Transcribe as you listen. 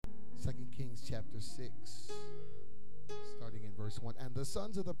chapter 6, starting in verse 1. And the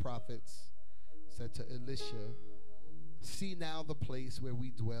sons of the prophets said to Elisha, see now the place where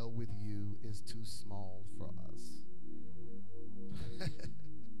we dwell with you is too small for us.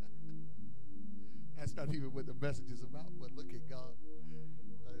 That's not even what the message is about, but look at God.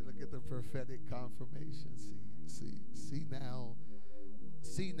 Look at the prophetic confirmation. See now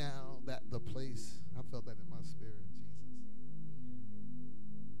that the place, I felt that in my spirit, Jesus.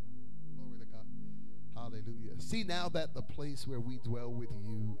 Glory to God. Hallelujah. See now that the place where we dwell with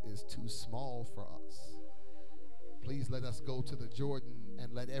you is too small for us. Please let us go to the Jordan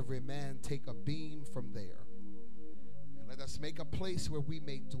and let every man take a beam from there. And let us make a place where we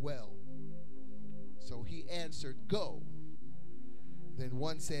may dwell. So he answered, go. Then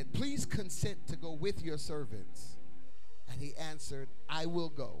one said, please consent to go with your servants. And he answered, I will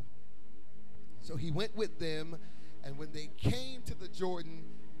go. So he went with them, and when they came to the Jordan,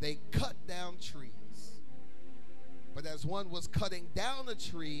 they cut down trees. But as one was cutting down a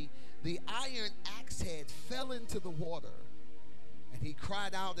tree, the iron axe head fell into the water. And he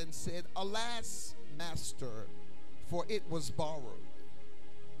cried out and said, alas, master, for it was borrowed.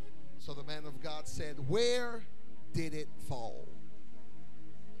 So the man of God said, where did it fall?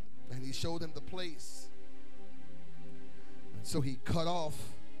 And he showed him the place. And so he cut off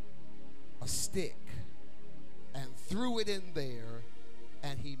a stick and threw it in there,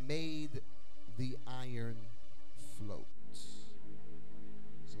 and he made the iron float.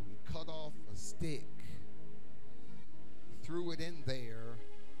 So he cut off a stick, threw it in there,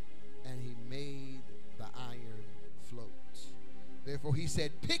 and he made the iron float. Therefore he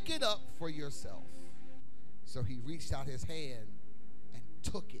said, pick it up for yourself. So he reached out his hand and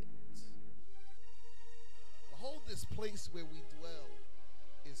took it. Behold, this place where we dwell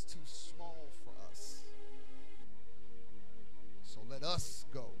is too small for us. So let us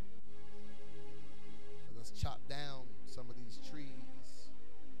go. Let us chop down some of these trees.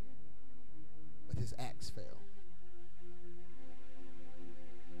 But his axe fell.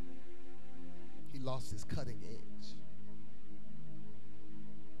 He lost his cutting edge.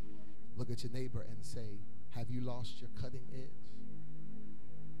 Look at your neighbor and say, have you lost your cutting edge?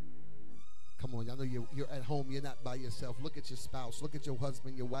 Come on, I know you're at home. You're not by yourself. Look at your spouse. Look at your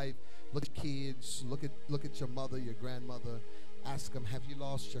husband, your wife. Look at kids. Look at your mother, your grandmother. Ask them, have you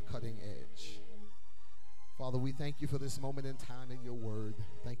lost your cutting edge? Father, we thank you for this moment in time in your word.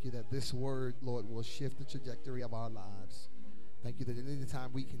 Thank you that this word, Lord, will shift the trajectory of our lives. Thank you that at any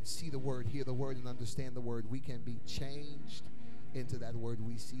time we can see the word, hear the word, and understand the word, we can be changed into that word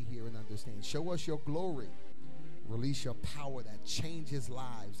we see, hear, and understand. Show us your glory. Release your power that changes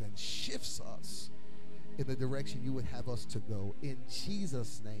lives and shifts us in the direction you would have us to go. In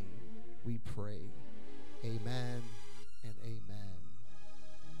Jesus' name we pray. Amen and amen.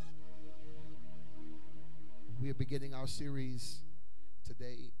 We are beginning our series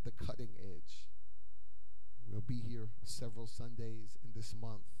today, The Cutting Edge. We'll be here several Sundays in this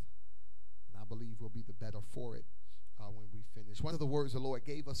month, and I believe we'll be the better for it when we finish. One of the words the Lord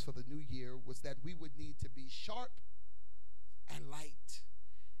gave us for the new year was that we would need to be sharp and light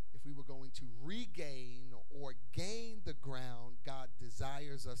if we were going to regain or gain the ground God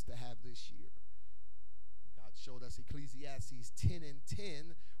desires us to have this year. God showed us Ecclesiastes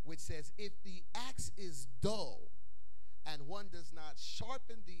 10:10, which says, if the axe is dull and one does not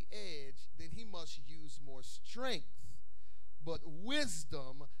sharpen the edge, then he must use more strength. But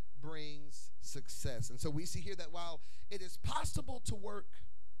wisdom brings success. And so we see here that while it is possible to work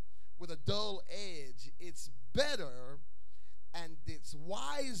with a dull edge, it's better and it's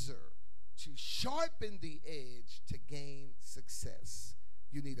wiser to sharpen the edge to gain success.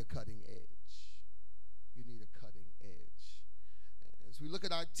 You need a cutting edge. You need a cutting edge. As we look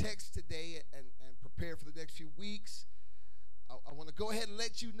at our text today and prepare for the next few weeks, I want to go ahead and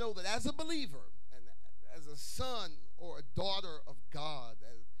let you know that as a believer and as a son or a daughter of God,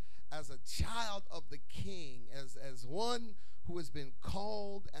 as a child of the King, as one who has been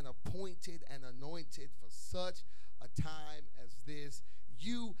called and appointed and anointed for such a time as this,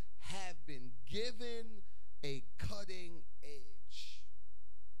 you have been given a cutting edge.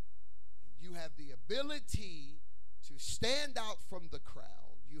 And you have the ability to stand out from the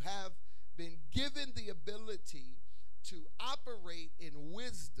crowd. You have been given the ability to operate in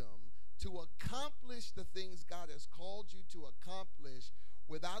wisdom, to accomplish the things God has called you to accomplish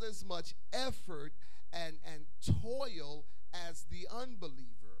without as much effort and toil as the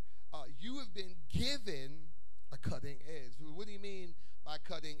unbeliever. You have been given a cutting edge. What do you mean by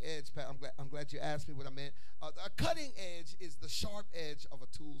cutting edge, Pat? I'm glad you asked me what I meant. A cutting edge is the sharp edge of a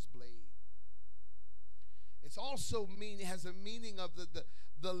tool's blade. It's also has a meaning of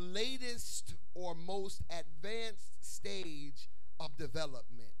the latest or most advanced stage of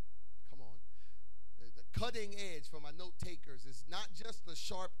development. Come on. The cutting edge, for my note takers, is not just the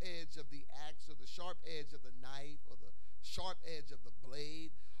sharp edge of the axe or the sharp edge of the knife or the sharp edge of the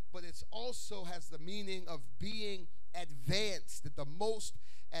blade, but it also has the meaning of being advanced, at the most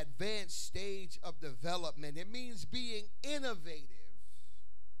advanced stage of development. It means being innovative,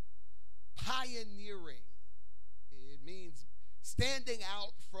 pioneering. It means standing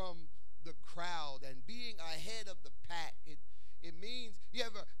out from the crowd and being ahead of the pack. It means you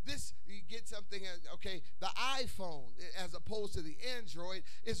get something, okay, the iPhone as opposed to the Android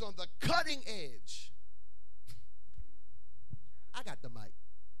is on the cutting edge. I got the mic.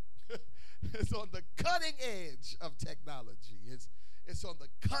 It's on the cutting edge of technology. It's on the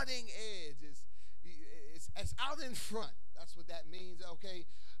cutting edge. It's out in front. That's what that means, okay?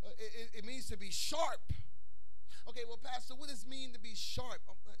 It means to be sharp. Okay, well, Pastor, what does it mean to be sharp?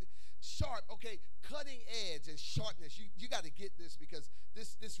 Sharp, okay, cutting edge and sharpness. You got to get this, because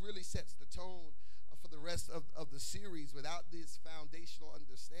this really sets the tone for the rest of the series. Without this foundational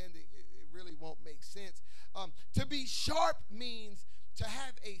understanding, it really won't make sense. To be sharp means to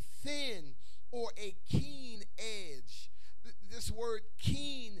have a thin or a keen edge. This word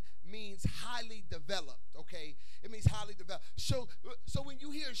keen means highly developed, okay? It means highly developed. So when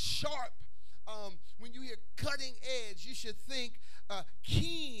you hear sharp, when you hear cutting edge, you should think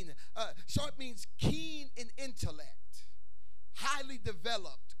keen. Sharp means keen in intellect, highly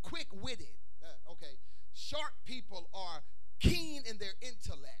developed, quick-witted. Okay, sharp people are keen in their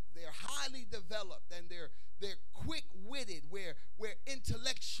intellect. They're highly developed, and they're quick-witted where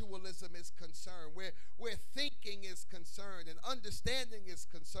intellectualism is concerned, where thinking is concerned and understanding is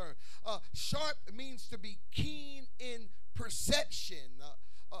concerned. Sharp means to be keen in perception,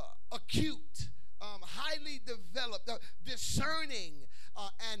 acute, highly developed, discerning,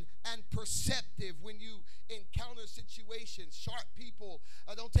 and perceptive. When you encounter situations, sharp people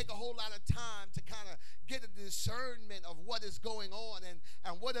don't take a whole lot of time to kind of get a discernment of what is going on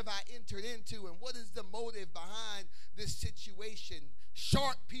and what have I entered into and what is the motive behind this situation.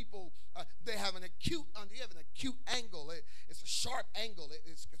 Sharp people, they have an acute angle. It's a sharp angle.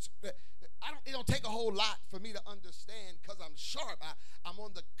 It don't take a whole lot for me to understand, because I'm sharp. I'm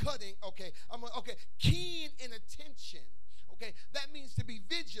on the cutting. Okay, keen in attention. Okay, that means to be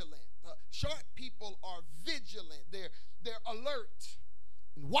vigilant. Sharp people are vigilant. They're alert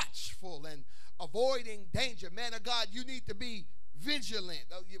and watchful and avoiding danger. Man of God, you need to be vigilant.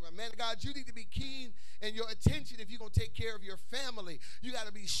 Man of God, you need to be keen in your attention if you're going to take care of your family. You got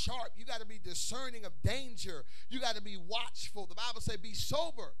to be sharp. You got to be discerning of danger. You got to be watchful. The Bible says be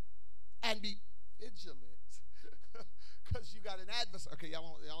sober and be vigilant. Because you got an adversary. Okay,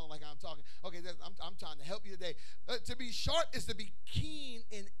 y'all don't like how I'm talking. Okay, I'm trying to help you today. To be sharp is to be keen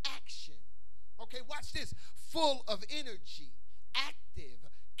in action. Okay, watch this. Full of energy, active,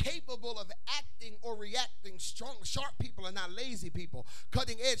 capable of acting or reacting strong. Sharp people are not lazy people.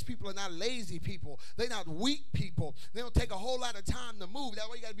 Cutting edge people are not lazy people. They're not weak people. They don't take a whole lot of time to move. That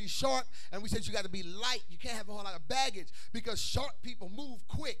way you got to be sharp, and we said you got to be light. You can't have a whole lot of baggage, because sharp people move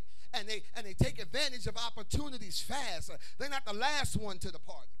quick, and they take advantage of opportunities fast. They're not the last one to the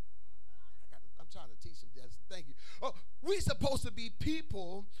party. I'm trying to teach them, Desmond. Thank you. We're supposed to be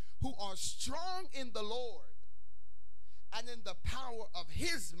people who are strong in the Lord and in the power of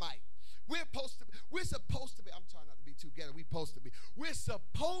his might. We're supposed to be, I'm trying not to be too ghetto, we're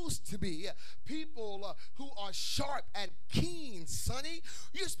supposed to be people who are sharp and keen, Sonny.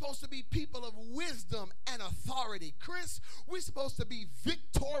 You're supposed to be people of wisdom and authority. Chris, we're supposed to be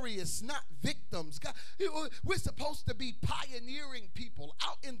victorious, not victims. God, we're supposed to be pioneering people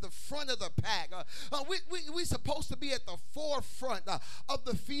out in the front of the pack. We're supposed to be at the forefront of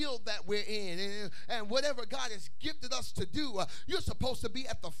the field that we're in. And whatever God has gifted us to do, you're supposed to be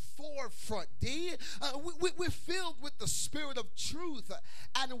at the forefront, D. We're filled with the spirit of truth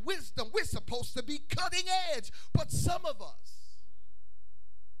and wisdom. We're supposed to be cutting edge, but some of us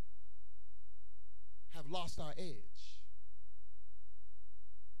have lost our edge.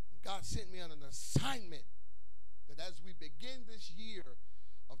 God sent me on an assignment that as we begin this year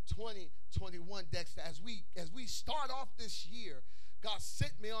of 2021, Dexter, as we start off this year, God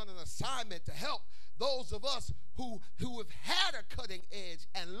sent me on an assignment to help those of us who have had a cutting edge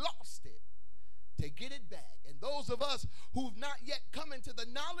and lost it, to get it back. And those of us who've not yet come into the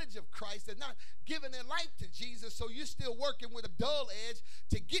knowledge of Christ and not given their life to Jesus, so you're still working with a dull edge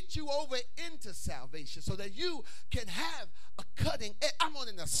to get you over into salvation so that you can have a cutting edge. I'm on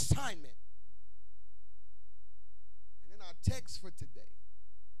an assignment. And in our text for today,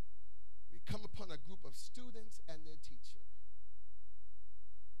 we come upon a group of students and their teacher.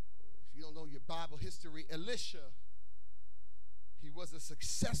 If you don't know your Bible history, Elisha, he was a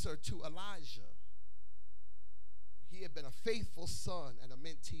successor to Elijah. He had been a faithful son and a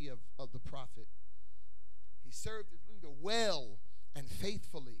mentee of the prophet. He served his leader well and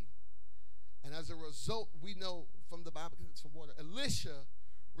faithfully. And as a result, we know from the Bible, some water, Elisha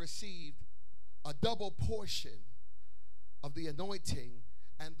received a double portion of the anointing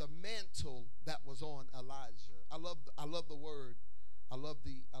and the mantle that was on Elijah. I love the word. I love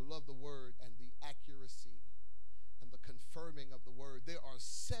the word and the accuracy and the confirming of the word. There are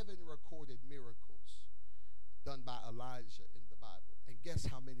 7 recorded miracles done by Elijah in the Bible. And guess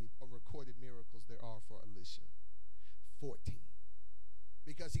how many recorded miracles there are for Elisha? 14.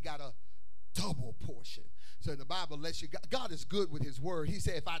 Because he got a double portion. So in the Bible lets you, God is good with his word. He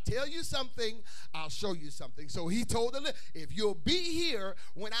said, if I tell you something, I'll show you something. So he told Elisha, if you'll be here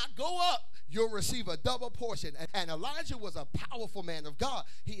when I go up, you'll receive a double portion. And Elijah was a powerful man of God.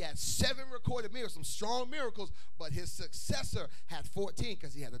 He had 7 recorded miracles, some strong miracles, but his successor had 14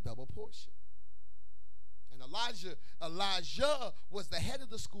 because he had a double portion. And Elijah was the head of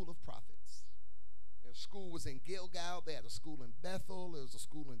the school of prophets. Their school was in Gilgal. They had a school in Bethel. There was a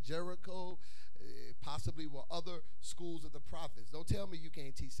school in Jericho. Possibly were other schools of the prophets. Don't tell me you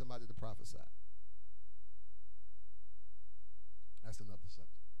can't teach somebody to prophesy. That's another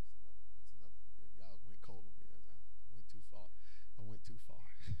subject. Y'all went cold on me. I went too far.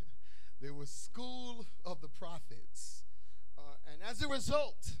 There was school of the prophets. And as a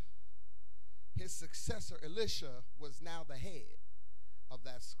result, his successor, Elisha, was now the head of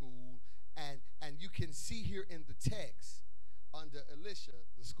that school. And you can see here in the text, under Elisha,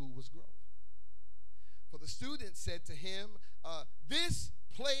 the school was growing. For the students said to him, this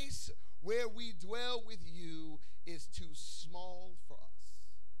place where we dwell with you is too small for us.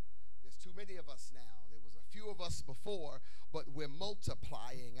 There's too many of us now. There was a few of us before, but we're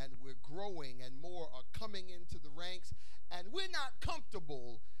multiplying and we're growing and more are coming into the ranks. And we're not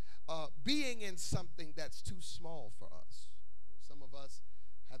comfortable being in something that's too small for us. Some of us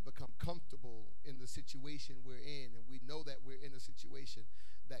have become comfortable in the situation we're in, and we know that we're in a situation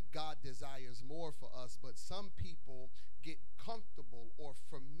that God desires more for us, but some people get comfortable or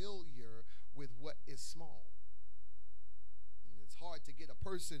familiar with what is small. And it's hard to get a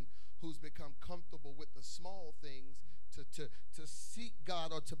person who's become comfortable with the small things to seek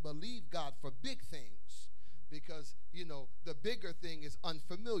God or to believe God for big things, because, you know, the bigger thing is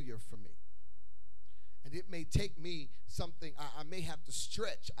unfamiliar for me. And it may take me something, I may have to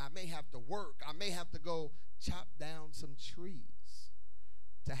stretch, I may have to work, I may have to go chop down some trees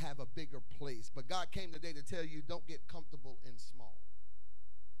to have a bigger place. But God came today to tell you, don't get comfortable in small.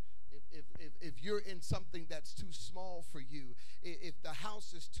 If you're in something that's too small for you, if the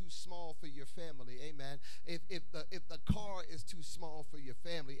house is too small for your family, amen. If the car is too small for your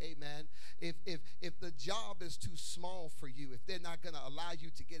family, amen. If the job is too small for you, if they're not going to allow you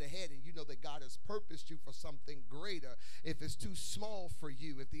to get ahead and you know that God has purposed you for something greater, if it's too small for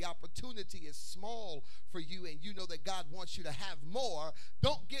you, if the opportunity is small for you and you know that God wants you to have more,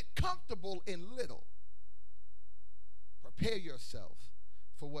 don't get comfortable in little. Prepare yourself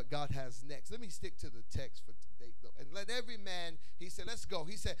for what God has next. Let me stick to the text for today, though. And let every man, he said, let's go.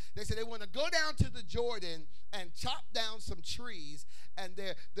 They said they want to go down to the Jordan and chop down some trees. And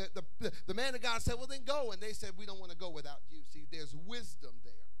the man of God said, well, then go. And they said, we don't want to go without you. See, there's wisdom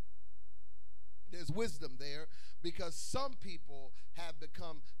there. There's wisdom there because some people have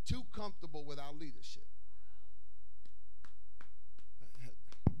become too comfortable with our leadership.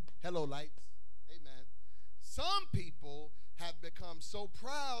 Hello, lights. Amen. Some people have become so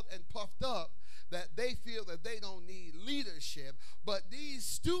proud and puffed up that they feel that they don't need leadership. But these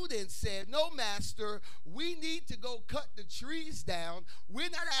students said, no, master, we need to go cut the trees down.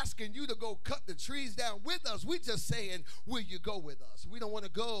 We're not asking you to go cut the trees down with us. We're just saying, will you go with us? We don't want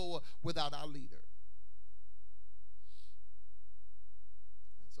to go without our leader.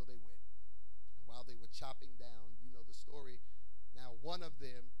 And so they went. And while they were chopping down, you know the story. Now one of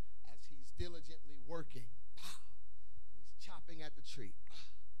them, as he's diligently working, chopping at the tree.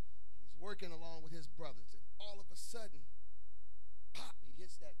 He's working along with his brothers, and all of a sudden, pop, he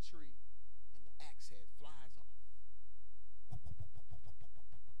hits that tree, and the axe head flies off.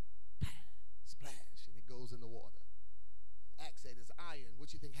 Splash, and it goes in the water. The axe head is iron.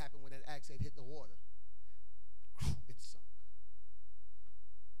 What do you think happened when that axe head hit the water? It sunk.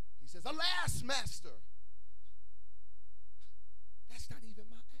 He says, alas, master, that's not even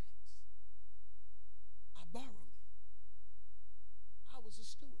my axe. I borrowed it. I was a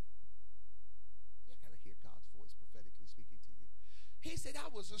steward. You got to hear God's voice prophetically speaking to you. He said, I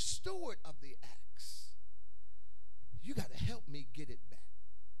was a steward of the axe. You got to help me get it back.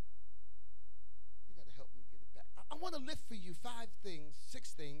 you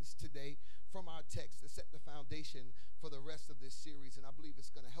 6 things today from our text to set the foundation for the rest of this series, and I believe it's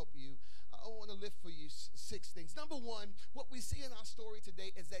going to help you. I want to lift for you 6 things. Number one, what we see in our story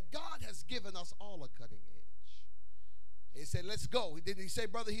today is that God has given us all a cutting edge. He said, let's go. He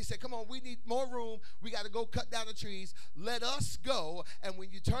said, brother, he said, come on, we need more room. We got to go cut down the trees. Let us go. And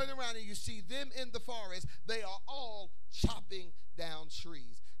when you turn around and you see them in the forest, they are all chopping down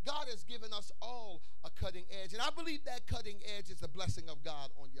trees. God has given us all a cutting edge. And I believe that cutting edge is the blessing of God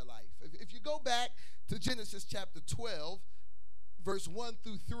on your life. If you go back to Genesis chapter 12, verse 1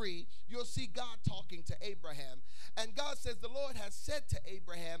 through 3, you'll see God talking to Abraham. And God says, the Lord has said to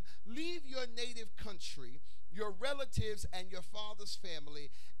Abraham, leave your native country, your relatives and your father's family,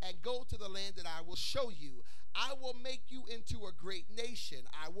 and go to the land that I will show you. I will make you into a great nation.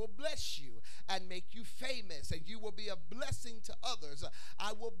 I will bless you and make you famous, and you will be a blessing to others.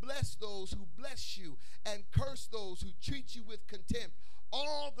 I will bless those who bless you and curse those who treat you with contempt.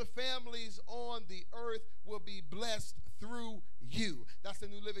 All the families on the earth will be blessed through you. That's the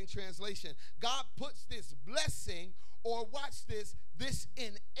New Living Translation. God puts this blessing, or watch this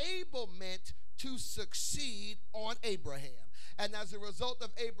enablement to succeed on Abraham. And as a result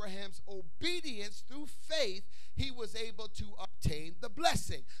of Abraham's obedience through faith, he was able to obtain the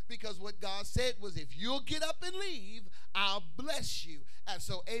blessing. Because what God said was, if you'll get up and leave, I'll bless you. And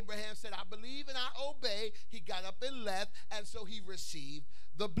so Abraham said, I believe and I obey. He got up and left, and so he received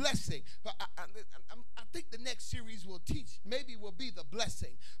the blessing. I think the next series will be the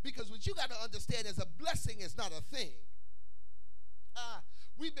blessing. Because what you got to understand is a blessing is not a thing.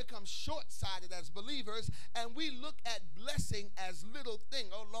 We become short-sighted as believers, and we look at blessing as little thing.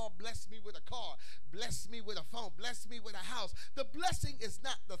 Oh, Lord, bless me with a car. Bless me with a phone. Bless me with a house. The blessing is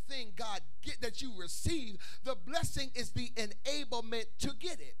not the thing that you receive. The blessing is the enablement to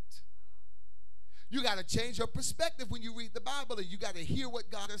get it. You got to change your perspective when you read the Bible, and you got to hear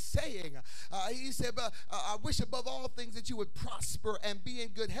what God is saying. He said, I wish above all things that you would prosper and be in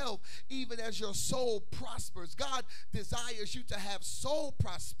good health, even as your soul prospers. God desires you to have soul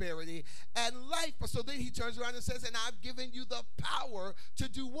prosperity and life. So then he turns around and says, and I've given you the power to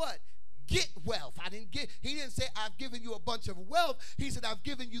do what? Get wealth. He didn't say I've given you a bunch of wealth. He said I've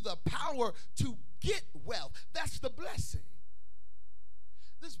given you the power to get wealth. That's the blessing.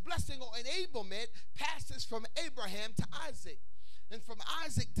 This blessing or enablement passes from Abraham to Isaac, and from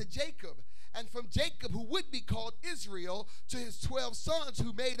Isaac to Jacob, and from Jacob, who would be called Israel, to his 12 sons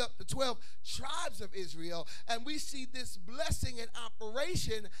who made up the 12 tribes of Israel. And we see this blessing in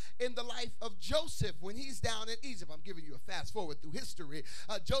operation in the life of Joseph when he's down in Egypt. I'm giving you a fast forward through history.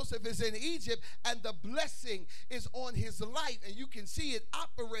 Joseph is in Egypt, and the blessing is on his life, and you can see it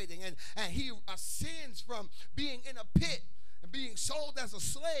operating, and he ascends from being in a pit and being sold as a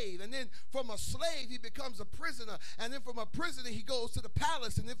slave, and then from a slave he becomes a prisoner, and then from a prisoner he goes to the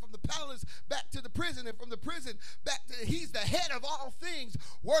palace, and then from the palace back to the prison, and from the prison back to, he's the head of all things,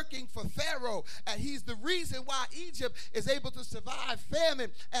 working for Pharaoh, and he's the reason why Egypt is able to survive famine,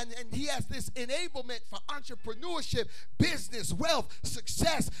 and he has this enablement for entrepreneurship, business, wealth,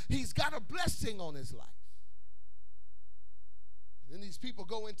 success. He's got a blessing on his life. And then these people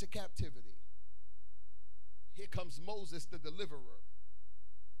go into captivity. Here comes Moses, the deliverer.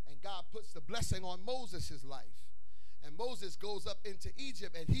 And God puts the blessing on Moses' life. And Moses goes up into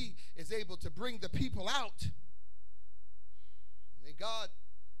Egypt, and he is able to bring the people out. And then God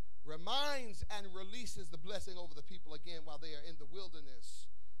reminds and releases the blessing over the people again while they are in the wilderness.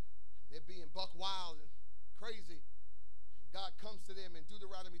 And they're being buck wild and crazy. And God comes to them in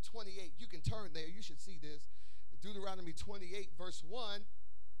Deuteronomy 28. You can turn there. You should see this. Deuteronomy 28, verse 1.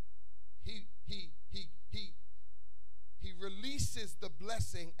 He releases the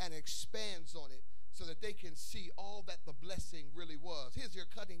blessing and expands on it so that they can see all that the blessing really was. Here's your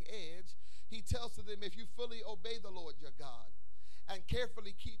cutting edge. He tells to them, if you fully obey the Lord your God and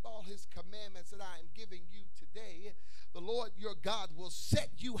carefully keep all his commandments that I am giving you today, the Lord your God will set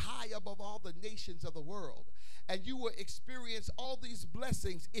you high above all the nations of the world. And you will experience all these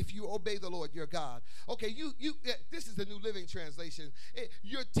blessings if you obey the Lord your God. Okay, this is the New Living Translation.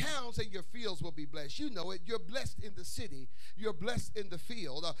 Your towns and your fields will be blessed. You know it. You're blessed in the city. You're blessed in the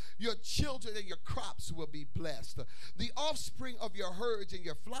field. Your children and your crops will be blessed. The offspring of your herds and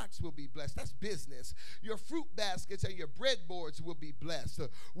your flocks will be blessed. That's business. Your fruit baskets and your breadboards will be blessed.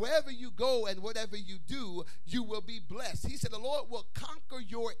 Wherever you go and whatever you do, you will be blessed. He said the Lord will conquer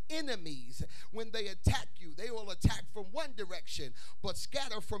your enemies enemies, when they attack you, they will attack from one direction, but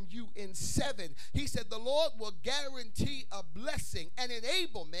scatter from you in seven. He said the Lord will guarantee a blessing, an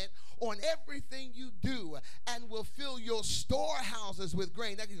enablement on everything you do, and will fill your storehouses with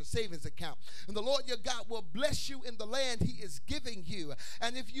grain. That is your savings account. And the Lord your God will bless you in the land he is giving you.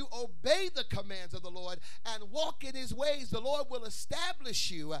 And if you obey the commands of the Lord and walk in his ways, the Lord will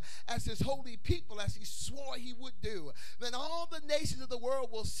establish you as his holy people, as he swore he would do. Then all the nations of the world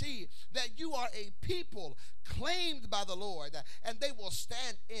will see that you are a people claimed by the Lord, and they will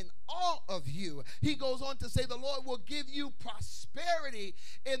stand in awe of you. He goes on to say the Lord will give you prosperity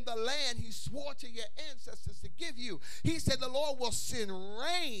in the land he swore to your ancestors to give you. He said the Lord will send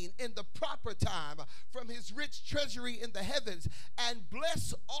rain in the proper time from his rich treasury in the heavens and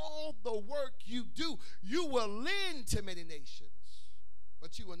bless all the work you do. You will lend to many nations,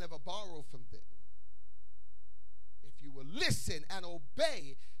 but you will never borrow from them. If you will listen and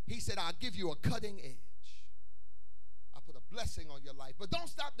obey, he said, I'll give you a cutting edge. I'll put a blessing on your life. But don't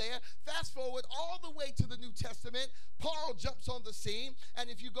stop there. Fast forward all the way to the New Testament. Paul jumps on the scene. And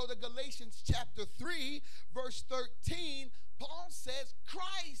if you go to Galatians chapter 3, verse 13, Paul says,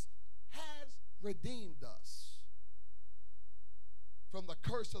 Christ has redeemed us from the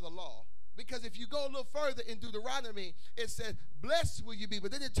curse of the law. Because if you go a little further in Deuteronomy, it says, blessed will you be.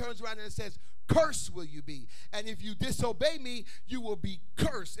 But then it turns around and it says, cursed will you be. And if you disobey me, you will be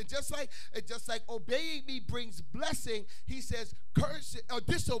cursed. And just like obeying me brings blessing, he says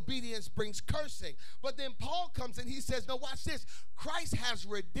disobedience brings cursing. But then Paul comes and he says, no, watch this. Christ has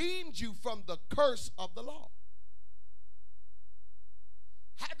redeemed you from the curse of the law,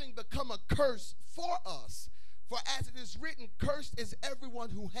 having become a curse for us. For as it is written, cursed is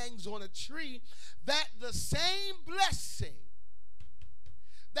everyone who hangs on a tree, that the same blessing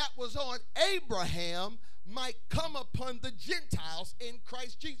that was on Abraham might come upon the Gentiles in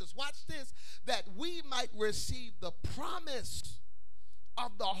Christ Jesus. Watch this, that we might receive the promise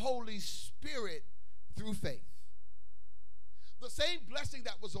of the Holy Spirit through faith. The same blessing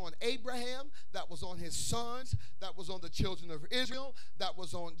that was on Abraham, that was on his sons, that was on the children of Israel, that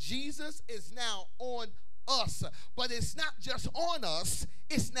was on Jesus, is now on us. But it's not just on us,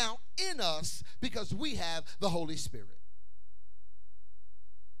 it's now in us because we have the Holy Spirit.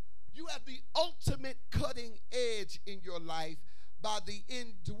 You have the ultimate cutting edge in your life by the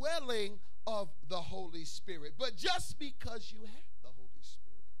indwelling of the Holy Spirit. But just because you have the Holy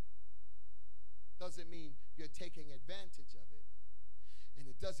Spirit doesn't mean you're taking advantage of it. And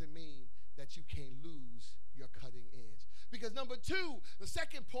it doesn't mean that you can't lose your cutting edge. Because number two, the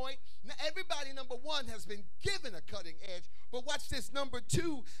second point, everybody, number one, has been given a cutting edge. But watch this, number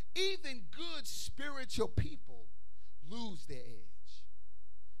two, even good spiritual people lose their edge.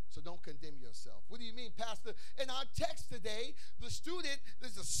 So don't condemn yourself. What do you mean, Pastor? In our text today, the student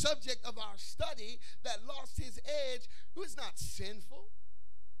is the subject of our study that lost his edge. He was not sinful.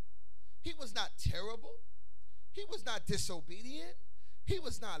 He was not terrible. He was not disobedient. He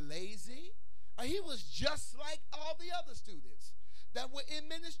was not lazy. He was just like all the other students that were in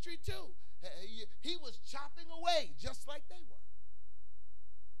ministry too. He was chopping away just like they were.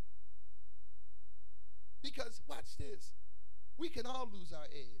 Because, watch this, we can all lose our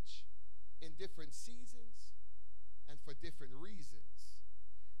edge in different seasons and for different reasons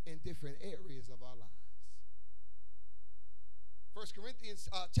in different areas of our lives. 1 Corinthians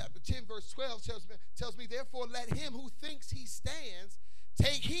chapter 10, verse 12 tells me, therefore, let him who thinks he stands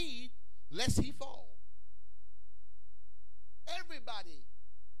take heed lest he fall. Everybody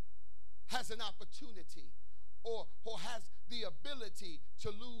has an opportunity or has the ability to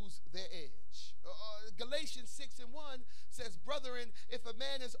lose their edge. Galatians 6:1 says, brethren, if a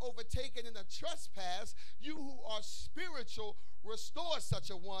man is overtaken in a trespass, you who are spiritual, restore such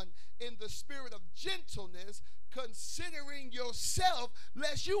a one in the spirit of gentleness, considering yourself,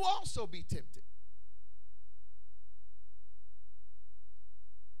 lest you also be tempted.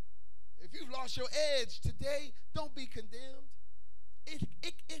 If you've lost your edge today, don't be condemned.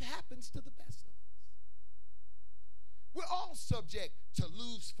 It happens to the best of us. We're all subject to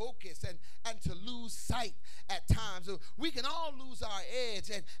lose focus and to lose sight at times. We can all lose our edge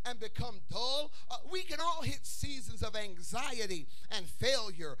and become dull. We can all hit seasons of anxiety and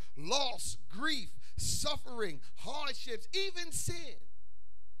failure, loss, grief, suffering, hardships, even sin,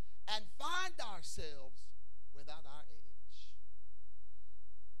 and find ourselves without our edge.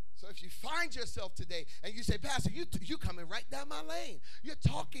 So if you find yourself today and you say, Pastor, you coming right down my lane. You're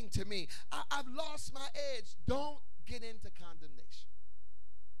talking to me. I've lost my edge. Don't get into condemnation.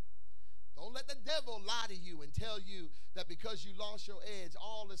 Don't let the devil lie to you and tell you that because you lost your edge,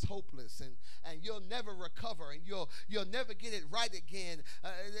 all is hopeless and you'll never recover and you'll never get it right again.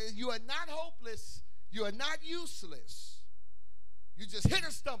 You are not hopeless. You are not useless. You just hit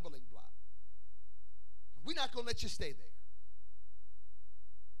a stumbling block. We're not going to let you stay there.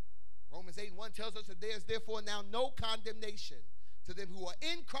 Romans 8:1 tells us that there is therefore now no condemnation to them who are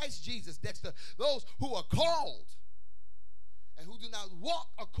in Christ Jesus. That's those who are called and who do not walk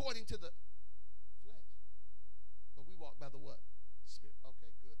according to the flesh. But we walk by the what? Spirit.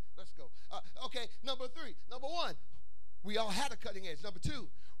 Okay, good. Let's go. Okay, number 3. Number 1, we all had a cutting edge. Number 2,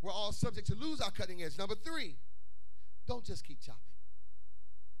 we're all subject to lose our cutting edge. Number 3, don't just keep chopping.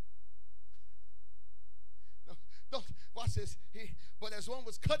 No, don't. Watch this. But as one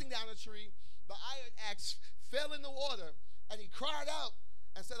was cutting down a tree, the iron axe fell in the water, and he cried out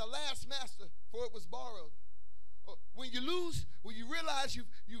and said, "Alas, master, for it was borrowed." When you realize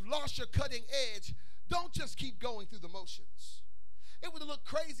you've lost your cutting edge, don't just keep going through the motions. It would have looked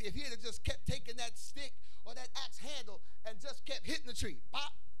crazy if he had just kept taking that stick or that axe handle and just kept hitting the tree.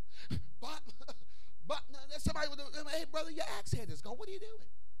 Bop, bop, bop. Now, somebody would have, "Hey, brother, your axe head is gone. What are you doing?"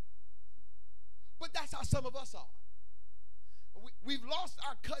 But that's how some of us are. We've lost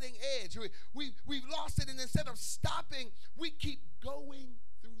our cutting edge. We've lost it, and instead of stopping, we keep going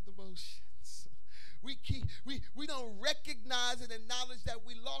through the motions. We don't recognize and acknowledge that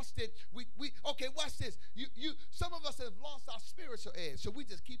we lost it. Okay, watch this. Some of us have lost our spiritual edge, so we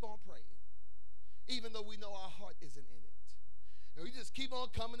just keep on praying, even though we know our heart isn't in it. And we just keep on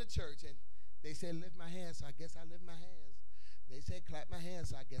coming to church, and they say lift my hands, so I guess I lift my hands. They say clap my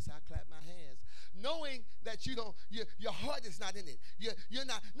hands, so I guess I clap my hands. Knowing that your heart is not in it. You're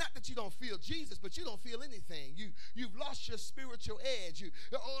not that you don't feel Jesus, but you don't feel anything. You've lost your spiritual edge.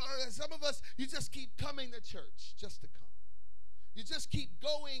 Or some of us, you just keep coming to church just to come. You just keep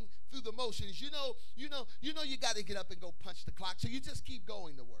going through the motions. You know you got to get up and go punch the clock, so you just keep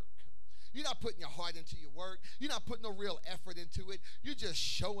going to work. You're not putting your heart into your work. You're not putting no real effort into it. You're just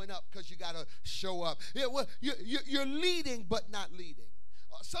showing up because you got to show up. You're leading but not leading.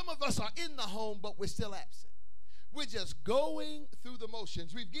 Some of us are in the home, but we're still absent. We're just going through the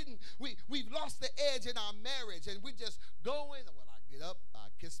motions. We've lost the edge in our marriage, and we're just going. Well, I get up, I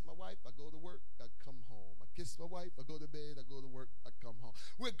kiss my wife, I go to work, I come home. I kiss my wife, I go to bed, I go to work, I come home.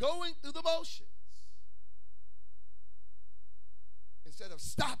 We're going through the motions instead of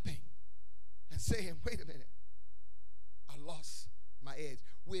stopping and saying, wait a minute, I lost my edge.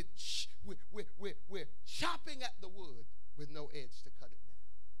 We're chopping at the wood with no edge to cut it down.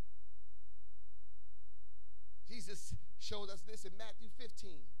 Jesus showed us this in Matthew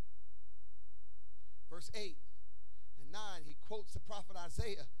 15, verse 8 and 9. He quotes the prophet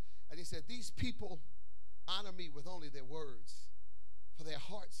Isaiah, and he said, "These people honor me with only their words, for their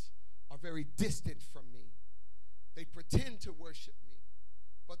hearts are very distant from me. They pretend to worship me,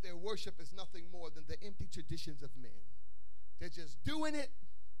 but their worship is nothing more than the empty traditions of men." They're just doing it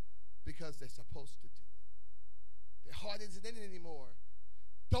because they're supposed to do it. Their heart isn't in it anymore.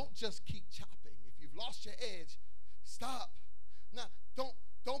 Don't just keep chopping. If you've lost your edge, stop. Now,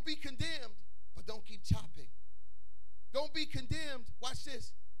 don't be condemned, but don't keep chopping. Don't be condemned. Watch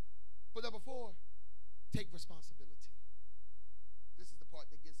this. But number 4, take responsibility. This is the part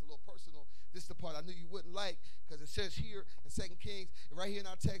that gets a little personal. This is the part I knew you wouldn't like, because it says here in 2 Kings, right here in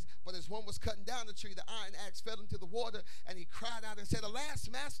our text, but as one was cutting down the tree, the iron axe fell into the water, and he cried out and said, "Alas,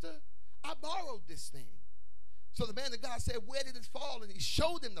 master, I borrowed this thing." So the man of God said, "Where did it fall?" And he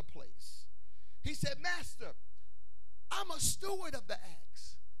showed him the place. He said, "Master, I'm a steward of the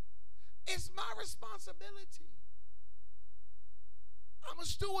axe. It's my responsibility. I'm a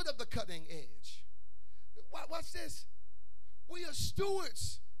steward of the cutting edge." Watch this. We are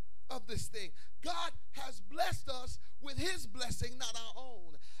stewards of this thing. God has blessed us with his blessing, not our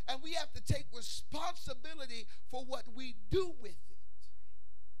own. And we have to take responsibility for what we do with it.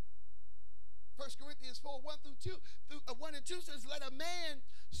 1 Corinthians 4, 1 and 2 says, "Let a man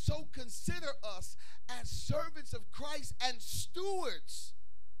so consider us as servants of Christ and stewards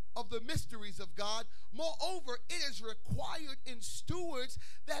of the mysteries of God. Moreover, it is required in stewards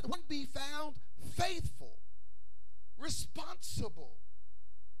that one be found faithful, responsible."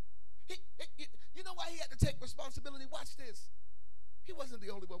 You know why he had to take responsibility? Watch this. He wasn't the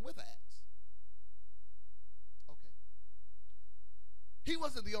only one with an axe. Okay. He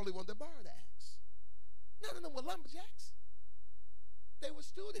wasn't the only one that borrowed an axe. None of them were lumberjacks. They were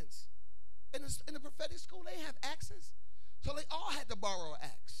students. In the prophetic school, they have axes. So they all had to borrow an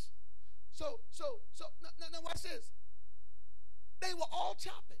axe. So now watch this. They were all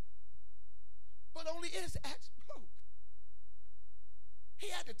chopping, but only his axe broke. He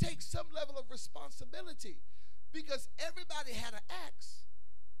had to take some level of responsibility because everybody had an axe,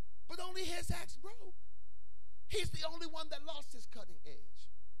 but only his axe broke. He's the only one that lost his cutting edge.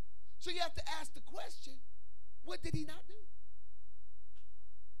 So you have to ask the question, what did he not do?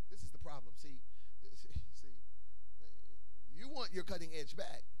 This is the problem. See, you want your cutting edge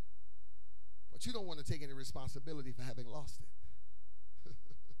back, but you don't want to take any responsibility for having lost it.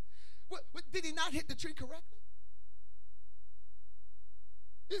 Did he not hit the tree correctly?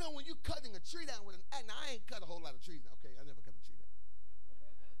 You know, when you're cutting a tree down with an axe, now I ain't cut a whole lot of trees now, okay? I never cut a tree down.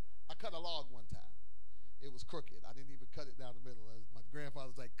 I cut a log one time. It was crooked. I didn't even cut it down the middle. My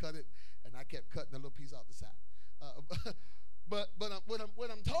grandfather's like, cut it, and I kept cutting a little piece off the side. But what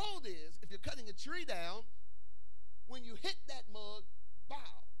I'm told is, if you're cutting a tree down, when you hit that mug,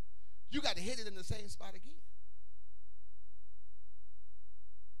 bow, you got to hit it in the same spot again.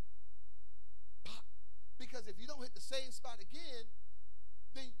 Pop. Because if you don't hit the same spot again,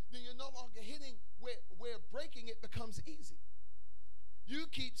 then you're no longer hitting where breaking it becomes easy. You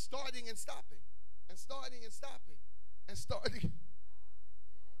keep starting and stopping, and starting and stopping, and starting.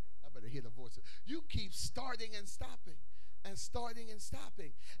 I better hear the voice. You keep starting and stopping, and starting and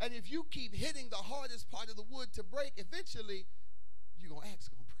stopping. And if you keep hitting the hardest part of the wood to break, eventually your axe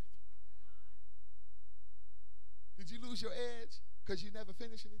going to break. Did you lose your edge because you never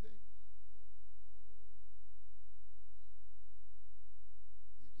finished anything?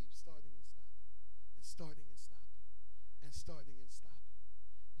 You keep starting and stopping, and starting and stopping, and starting and stopping.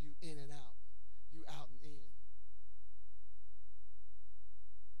 You in and out. You out and in.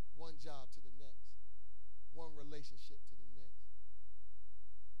 One job to the next. One relationship to the next.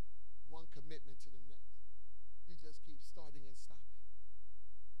 One commitment to the next. You just keep starting and stopping.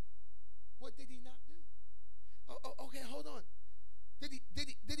 What did he not do? Okay, hold on. Did he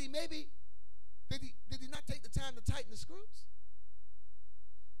not take the time to tighten the screws?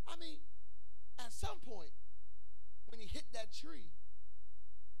 I mean, at some point, when he hit that tree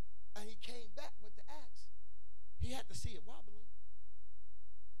and he came back with the axe, he had to see it wobbling.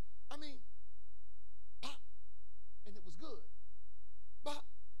 I mean, pop, and it was good. Pop,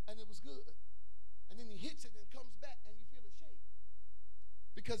 and it was good. And then he hits it and comes back and you feel it shake.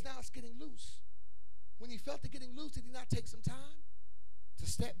 Because now it's getting loose. When he felt it getting loose, did he not take some time to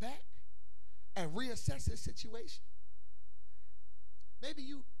step back and reassess his situation? Maybe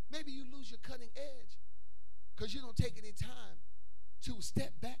you lose your cutting edge because you don't take any time to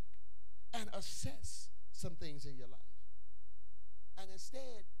step back and assess some things in your life. And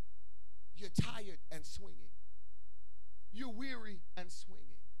instead, you're tired and swinging. You're weary and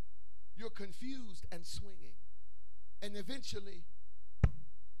swinging. You're confused and swinging. And eventually,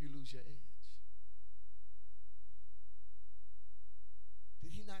 you lose your edge.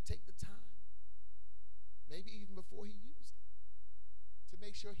 Did he not take the time, maybe even before he used it, to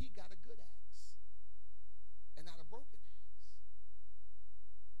make sure he got a good axe and not a broken axe?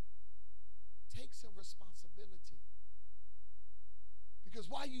 Take some responsibility. Because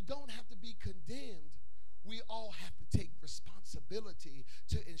while you don't have to be condemned, we all have to take responsibility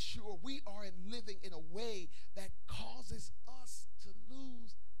to ensure we are living in a way that causes us to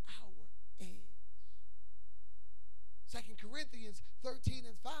lose our edge. 2 Corinthians 13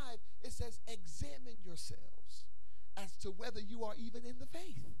 and 5, it says, examine yourselves as to whether you are even in the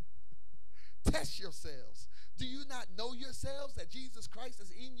faith. Test yourselves. Do you not know yourselves that Jesus Christ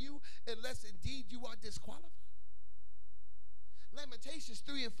is in you, unless indeed you are disqualified? Lamentations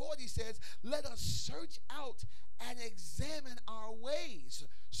 3 and 40 says, let us search out and examine our ways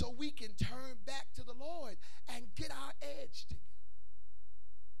so we can turn back to the Lord and get our edge together.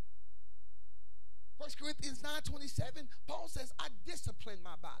 1 Corinthians 9:27, Paul says, I discipline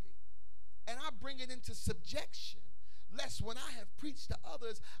my body and I bring it into subjection, lest when I have preached to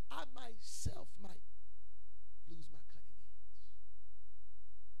others, I myself might lose my cutting edge,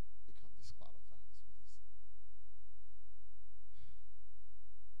 become disqualified, is what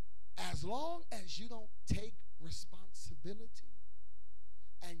he said. As long as you don't take responsibility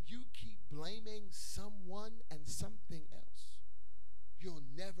and you keep blaming someone and something else, you'll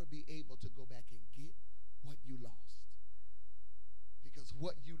never be able to go back and get what you lost. Because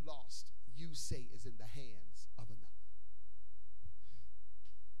what you lost, you say, is in the hands of another.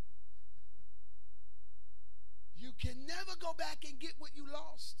 You can never go back and get what you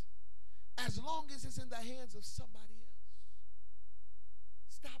lost as long as it's in the hands of somebody else.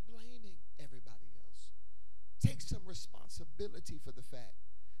 Stop blaming everybody else. Take some responsibility for the fact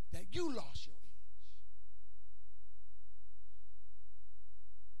that you lost your edge.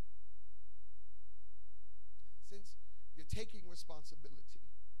 Since you're taking responsibility,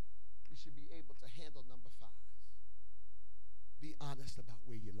 you should be able to handle number 5. Be honest about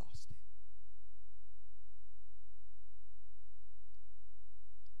where you lost it.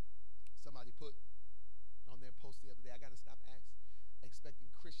 Somebody put on their post the other day, I got to stop expecting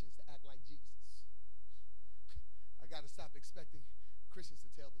Christians to act like Jesus. I got to stop expecting Christians to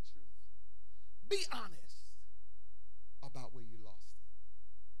tell the truth. Be honest about where you lost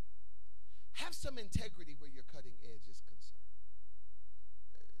it. Have some integrity where your cutting edge is concerned.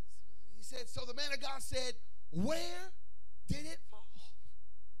 He said, so the man of God said, where did it fall?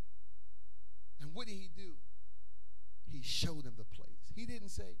 And what did he do? He showed him the place. He didn't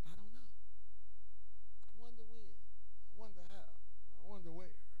say, I don't know. I wonder when. I wonder how. I wonder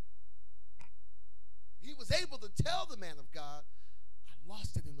where. He was able to tell the man of God, I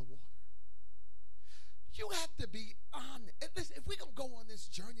lost it in the water. You have to be honest. Listen, if we're going to go on this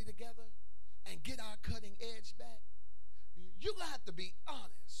journey together and get our cutting edge back, you're going to have to be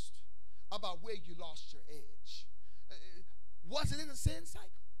honest about where you lost your edge. Was it in a sin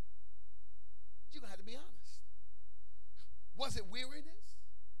cycle? You're going to have to be honest. Was it weariness?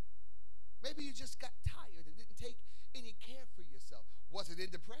 Maybe you just got tired and didn't take any care for yourself. Was it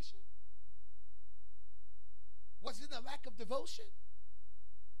in depression? Was it in a lack of devotion?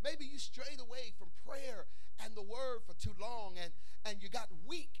 Maybe you strayed away from prayer and the word for too long, and you got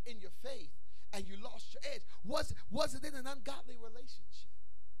weak in your faith and you lost your edge. Was it in an ungodly relationship?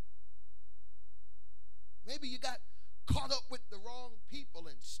 Maybe you got caught up with the wrong people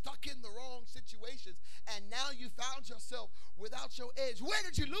and stuck in the wrong situations, and now you found yourself without your edge. Where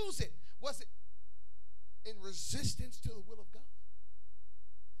did you lose it? Was it in resistance to the will of God?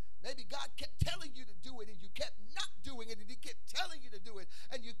 Maybe God kept telling you to do it, and you kept not doing it, and he kept telling you to do it,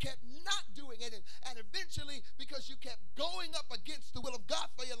 and you kept not doing it, and eventually, because you kept going up against the will of God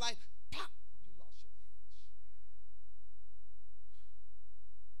for your life, pop, you lost your edge.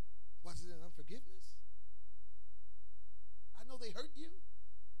 Was it an unforgiveness? I know they hurt you.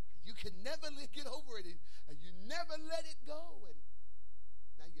 You could never get over it, and you never let it go, and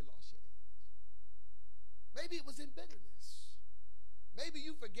now you lost your edge. Maybe it was in bitterness. Maybe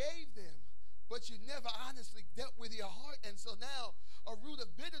you forgave them, but you never honestly dealt with your heart, and so now a root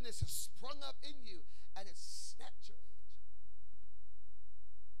of bitterness has sprung up in you, and it snapped your edge.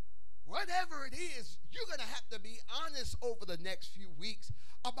 Whatever it is, you're going to have to be honest over the next few weeks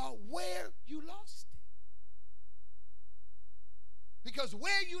about where you lost it. Because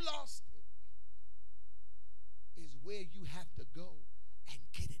where you lost it is where you have to go and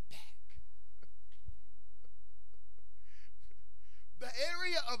get it back. The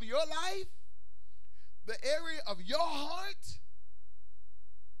area of your life, the area of your heart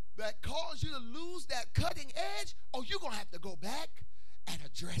that caused you to lose that cutting edge, oh, you're going to have to go back and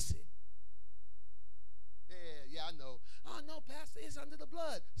address it. Yeah, I know. Oh, no, Pastor, it's under the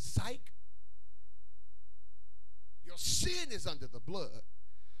blood. Psych. Your sin is under the blood,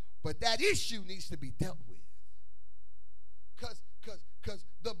 but that issue needs to be dealt with. Because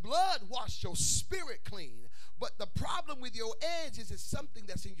the blood washed your spirit clean, but the problem with your edge is it's something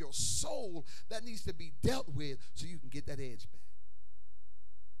that's in your soul that needs to be dealt with so you can get that edge back.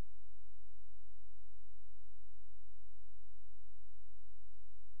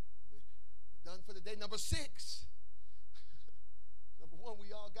 We're done for the day. Number 6. Number 1,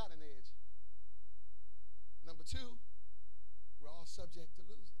 we all got an edge. Number 2, we're all subject to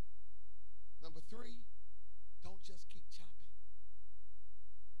lose it. Number 3, don't just keep chopping.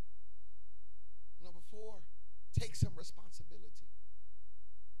 Number 4, take some responsibility.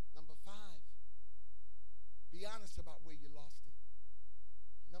 Number 5, be honest about where you lost it.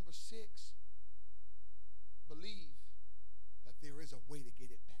 Number 6, believe that there is a way to get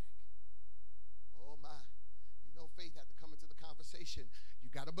it back. Oh my. You know, faith had to come into the conversation. You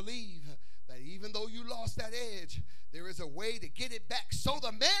got to believe that even though you lost that edge, there is a way to get it back. So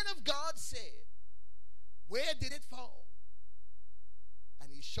the man of God said, where did it fall?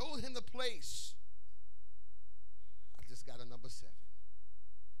 And he showed him the place. I just got a number 7.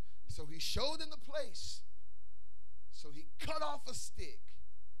 So he showed him the place. So he cut off a stick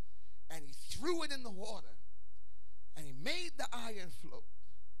and he threw it in the water and he made the iron float.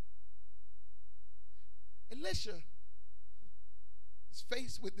 Elisha is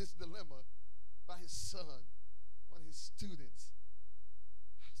faced with this dilemma by his son, one of his students.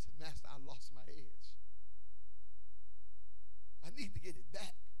 I said, Master, I lost my edge. I need to get it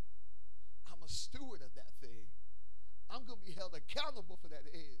back. I'm a steward of that thing. I'm going to be held accountable for that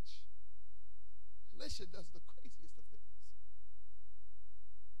edge. Elisha does the craziest of things.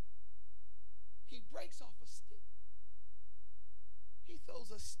 He breaks off a stick. He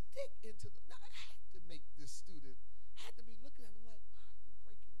throws a stick into the... Now, I had to make this student, I had to be looking at him like, why are you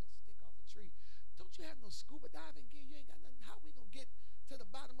breaking a stick off a tree? Don't you have no scuba diving gear? You ain't got nothing. How are we going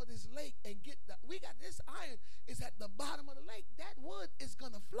bottom of this lake and get we got this iron is at the bottom of the lake. That wood is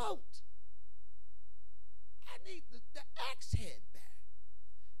going to float. I need the axe head back.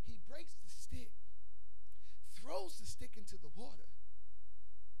 He breaks the stick, throws the stick into the water,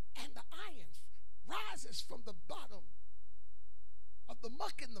 and the iron rises from the bottom of the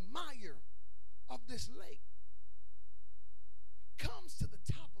muck and the mire of this lake, comes to the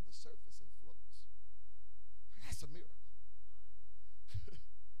top of the surface and floats. That's a miracle.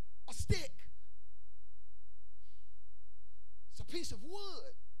 A stick. It's a piece of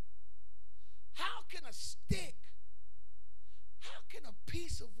wood. How can a stick, how can a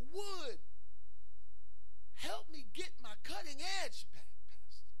piece of wood help me get my cutting edge back,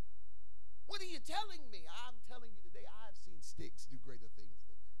 Pastor? What are you telling me? I'm telling you today, I've seen sticks do greater things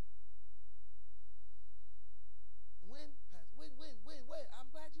than that. And when, I'm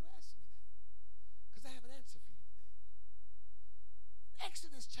glad you asked me that, because I have an answer for you today.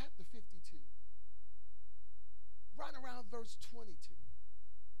 Exodus chapter 52, right around verse 22.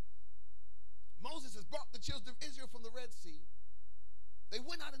 Moses has brought the children of Israel from the Red Sea. They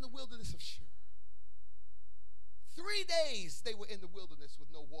went out in the wilderness of Shur. 3 days they were in the wilderness with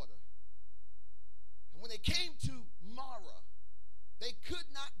no water. And when they came to Marah, they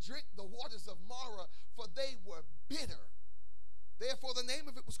could not drink the waters of Marah, for they were bitter. Therefore, the name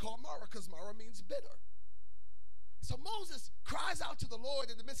of it was called Marah, because Marah means bitter. So Moses cries out to the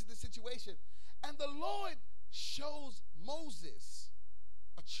Lord in the midst of the situation, and the Lord shows Moses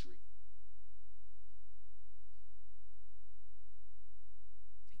a tree.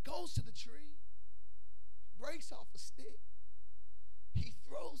 He goes to the tree, breaks off a stick, he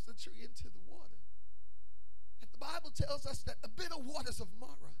throws the tree into the water. And the Bible tells us that the bitter waters of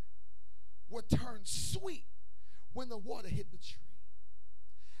Marah were turned sweet when the water hit the tree.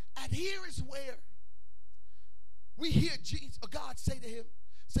 And here is where we hear Jesus, or God say to him,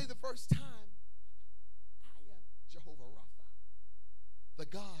 say the first time, I am Jehovah Rapha, the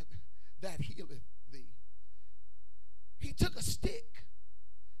God that healeth thee. He took a stick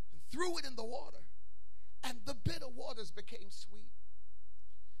and threw it in the water, and the bitter waters became sweet.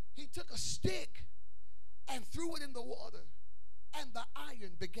 He took a stick and threw it in the water, and the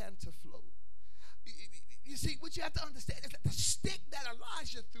iron began to float. You see, what you have to understand is that the stick that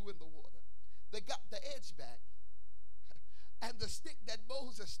Elijah threw in the water, they got the edge back, and the stick that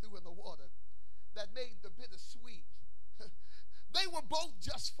Moses threw in the water that made the bitter sweet, they were both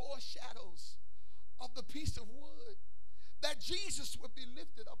just foreshadows of the piece of wood that Jesus would be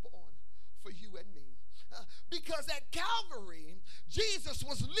lifted up on for you and me. Because at Calvary, Jesus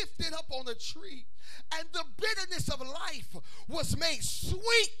was lifted up on a tree, and the bitterness of life was made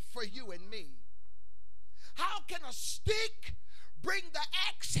sweet for you and me. How can a stick bring the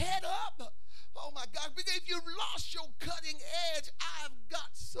axe head up? Oh my God, because if you've lost your cutting edge, I've got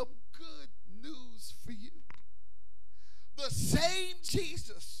some good news for you. The same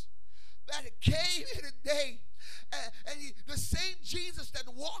Jesus that came here today, the same Jesus that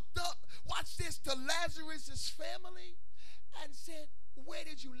walked up, watch this, to Lazarus' family and said, where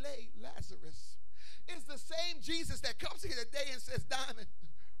did you lay Lazarus? It's the same Jesus that comes here today and says, Diamond,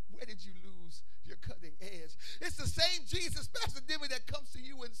 where did you lose your cutting edge? It's the same Jesus, Pastor Dimmy, that comes to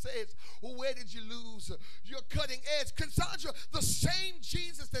you and says, well, where did you lose your cutting edge? Cassandra, the same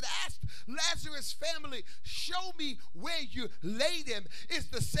Jesus that asked Lazarus' family, show me where you laid him, is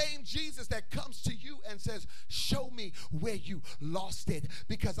the same Jesus that comes to you and says, show me where you lost it,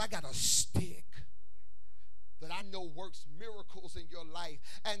 because I got a stick that I know works miracles in your life.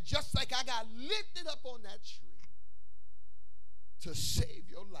 And just like I got lifted up on that tree to save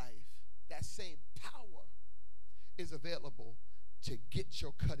your life, that same power is available to get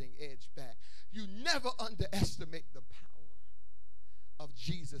your cutting edge back. You never underestimate the power of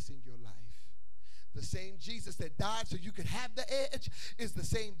Jesus in your life. The same Jesus that died so you could have the edge is the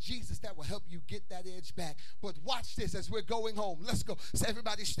same Jesus that will help you get that edge back. But watch this as we're going home. Let's go. So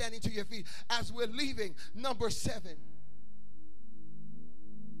everybody standing to your feet as we're leaving. Number 7.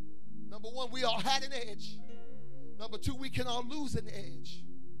 Number 1, we all had an edge. Number 2, we can all lose an edge.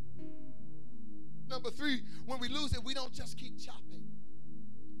 Number 3, when we lose it, we don't just keep chopping.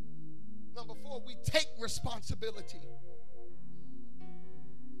 Number 4, we take responsibility.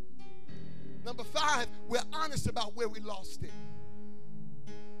 Number 5, we're honest about where we lost it.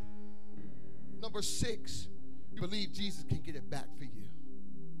 Number 6, we believe Jesus can get it back for you.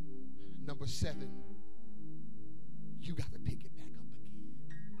 Number 7, you got to pick it back up again.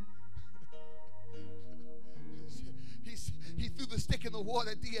 He threw the stick in the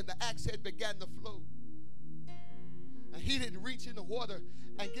water at the end. The axe head began to float. And he didn't reach in the water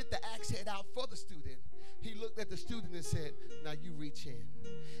and get the axe head out for the student. He looked at the student and said, now you reach in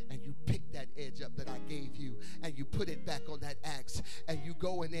and you pick that edge up that I gave you and you put it back on that axe and you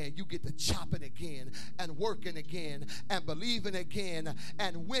go in there and you get to chopping again and working again and believing again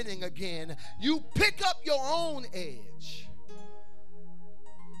and winning again. You pick up your own edge.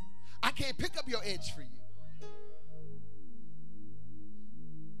 I can't pick up your edge for you.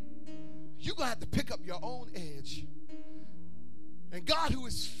 You're going to have to pick up your own edge. And God, who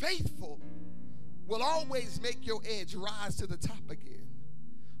is faithful, will always make your edge rise to the top again.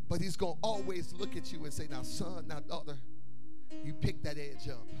 But he's going to always look at you and say, now, son, now, daughter, you pick that edge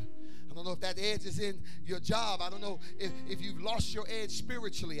up. I don't know if that edge is in your job. I don't know if you've lost your edge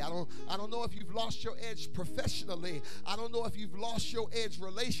spiritually. I don't know if you've lost your edge professionally. I don't know if you've lost your edge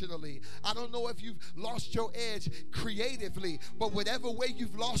relationally. I don't know if you've lost your edge creatively. But whatever way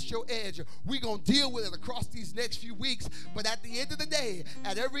you've lost your edge, we're going to deal with it across these next few weeks. But at the end of the day,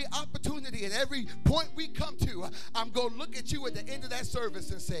 at every opportunity and every point we come to, I'm going to look at you at the end of that service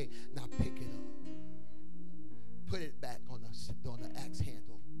and say, now pick it up. Put it back on the axe handle.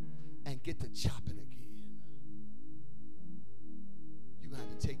 And get to chopping again. You're going to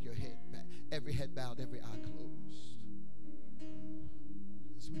have to take your head back. Every head bowed, every eye closed.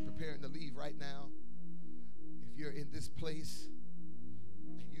 As we preparing to leave right now, if you're in this place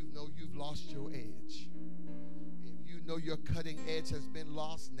and you know you've lost your edge, if you know your cutting edge has been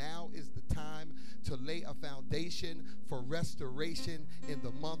lost, now is the time to lay a foundation for restoration in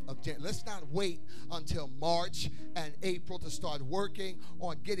the month of January. Let's not wait until March and April to start working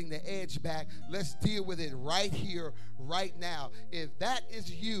on getting the edge back. Let's deal with it right here, right now. If that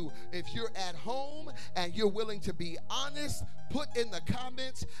is you, if you're at home and you're willing to be honest, put in the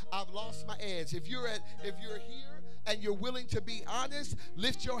comments, I've lost my edge. If you're here and you're willing to be honest,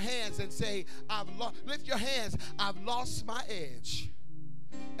 lift your hands and say, lift your hands, I've lost my edge.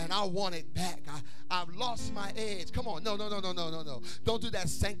 And I want it back. I've lost my edge. Come on. No. Don't do that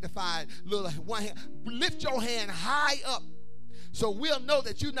sanctified little one hand. Lift your hand high up. So we'll know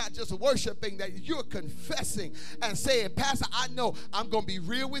that you're not just worshiping, that you're confessing and saying, Pastor, I know I'm going to be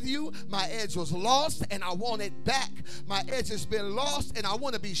real with you. My edge was lost and I want it back. My edge has been lost and I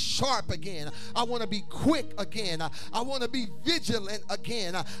want to be sharp again. I want to be quick again. I want to be vigilant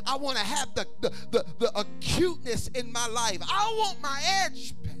again. I want to have the acuteness in my life. I want my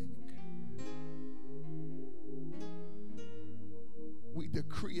edge back. We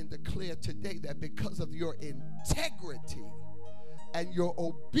decree and declare today that because of your integrity and your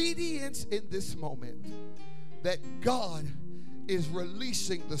obedience in this moment, that God is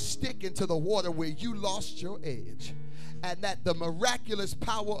releasing the stick into the water where you lost your edge, and that the miraculous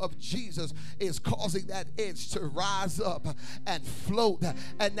power of Jesus is causing that edge to rise up and float,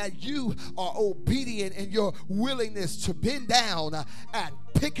 and that you are obedient in your willingness to bend down and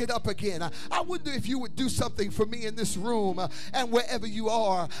pick it up again. I wonder if you would do something for me in this room and wherever you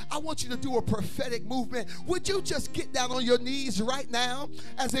are. I want you to do a prophetic movement. Would you just get down on your knees right now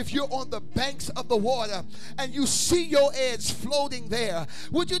as if you're on the banks of the water and you see your edge floating there?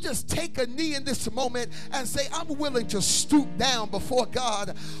 Would you just take a knee in this moment and say, I'm willing to stoop down before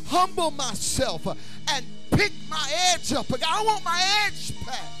God, humble myself, and pick my edge up. I want my edge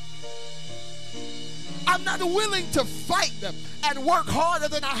back. I'm not willing to fight them and work harder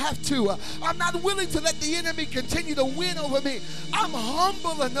than I have to. I'm not willing to let the enemy continue to win over me. I'm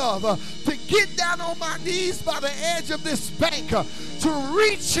humble enough to get down on my knees by the edge of this bank, to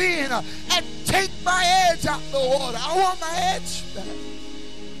reach in and take my edge out the water. I want my edge back.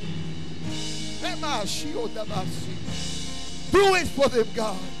 Do it for them,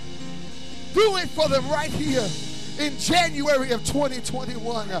 God. Do it for them right here in January of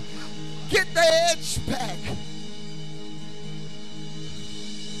 2021. Get the edge back.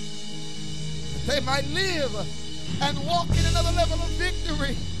 They might live and walk in another level of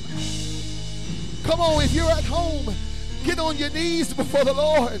victory. Come on, if you're at home, get on your knees before the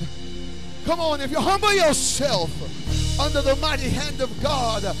Lord. Come on, if you humble yourself under the mighty hand of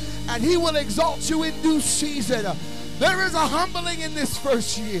God, and He will exalt you in due season. There is a humbling in this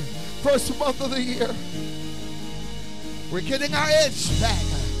first month of the year. We're getting our edge back.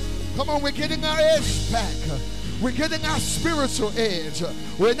 Come on, we're getting our edge back. We're getting our spiritual edge.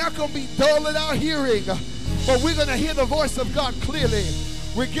 We're not going to be dull in our hearing, but we're going to hear the voice of God clearly.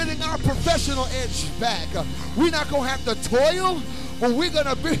 We're getting our professional edge back. We're not going to have to toil, but we're going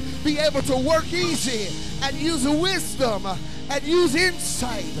to be able to work easy and use wisdom and use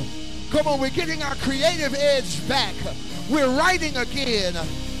insight. Come on, we're getting our creative edge back. We're writing again.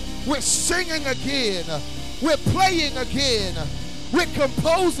 We're singing again. We're playing again. We're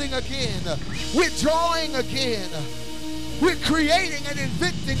composing again. We're drawing again. We're creating and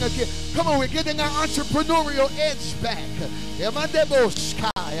inventing again. Come on, we're getting our entrepreneurial edge back.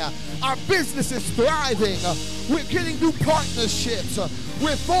 Our business is thriving. We're getting new partnerships.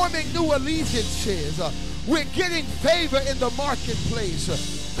 We're forming new allegiances. We're getting favor in the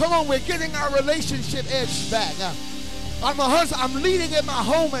marketplace. Come on, we're getting our relationship edge back. I'm a husband. I'm leading in my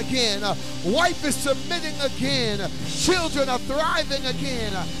home again. Wife is submitting again. Children are thriving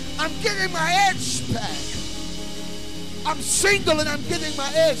again. I'm getting my edge back. I'm single and I'm getting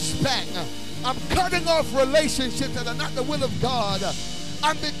my edge back. I'm cutting off relationships that are not the will of God.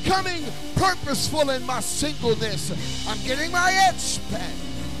 I'm becoming purposeful in my singleness. I'm getting my edge back.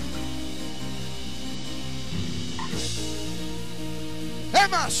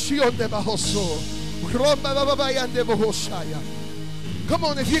 Come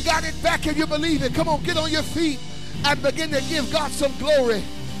on, if you got it back and you believe it, come on, get on your feet and begin to give God some glory.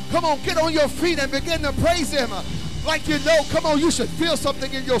 Come on, get on your feet and begin to praise Him. Like you know, come on, you should feel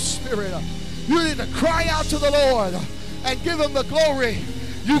something in your spirit. You need to cry out to the Lord and give Him the glory.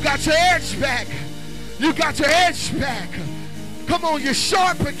 You got your edge back. You got your edge back. Come on, you're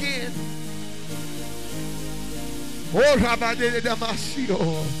sharp again.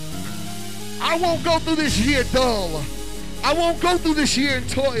 I won't go through this year dull. I won't go through this year in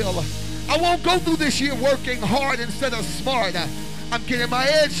toil. I won't go through this year working hard instead of smart. I'm getting my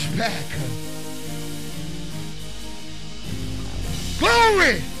edge back.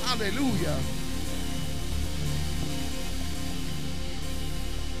 Glory! Hallelujah.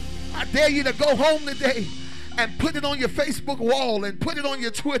 I dare you to go home today and put it on your Facebook wall and put it on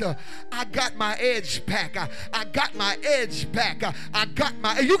your Twitter. I got my edge back. I got my edge back. I got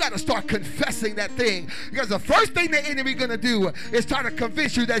my... You got to start confessing that thing. Because the first thing the enemy going to do is try to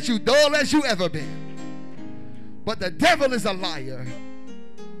convince you that you dull as you ever been. But the devil is a liar.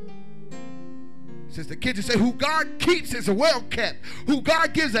 Since the kids who say who God keeps is well kept. Who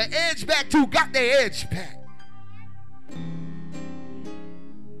God gives an edge back to got their edge back.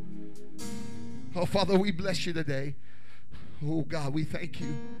 Oh, Father, we bless you today. Oh, God, we thank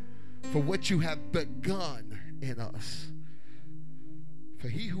you for what you have begun in us. For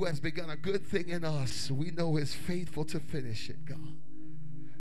he who has begun a good thing in us, we know is faithful to finish it, God.